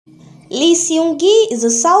Lee Seung-gi is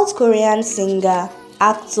a South Korean singer,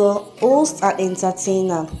 actor, host and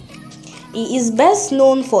entertainer. He is best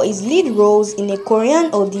known for his lead roles in A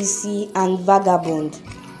Korean Odyssey and Vagabond.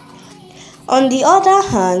 On the other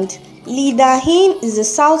hand, Lee Da-hin is a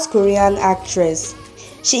South Korean actress.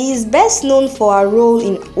 She is best known for her role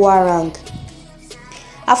in Hwarang.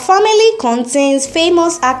 Her family contains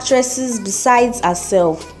famous actresses besides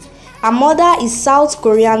herself. Her mother is South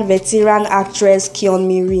Korean veteran actress Kyeon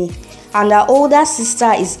Mi-ri, and her older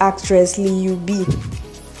sister is actress Lee Yoo-bi.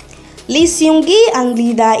 Lee Seung-gi and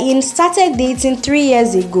Lee Da-hin started dating 3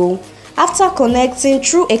 years ago after connecting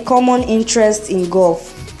through a common interest in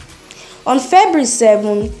golf. On February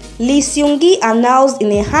 7, Lee Seung-gi announced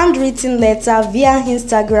in a handwritten letter via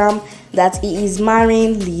Instagram that he is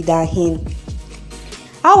marrying Lee Da-hin.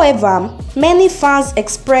 However, many fans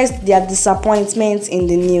expressed their disappointment in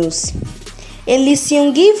the news. A Lee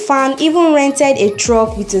Seung-gi fan even rented a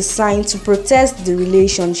truck with a sign to protest the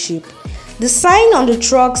relationship. The sign on the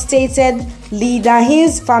truck stated Lee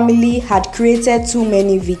Da-hin's family had created too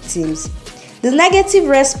many victims. The negative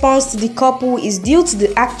response to the couple is due to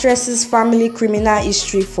the actress's family criminal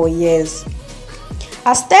history for years.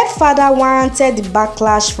 Her stepfather warranted the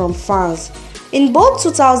backlash from fans. In both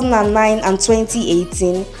 2009 and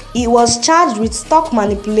 2018, he was charged with stock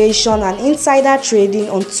manipulation and insider trading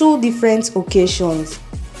on 2 different occasions.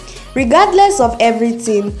 Regardless of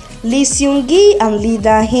everything, Lee Seung-gi and Lee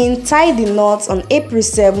Da-hin tied the knot on April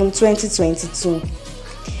 7, 2022.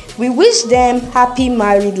 We wish them happy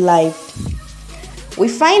married life. We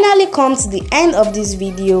finally come to the end of this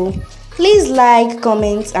video. Please like,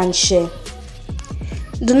 comment and share.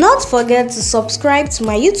 Do not forget to subscribe to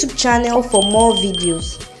my YouTube channel for more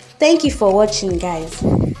videos. Thank you for watching, guys.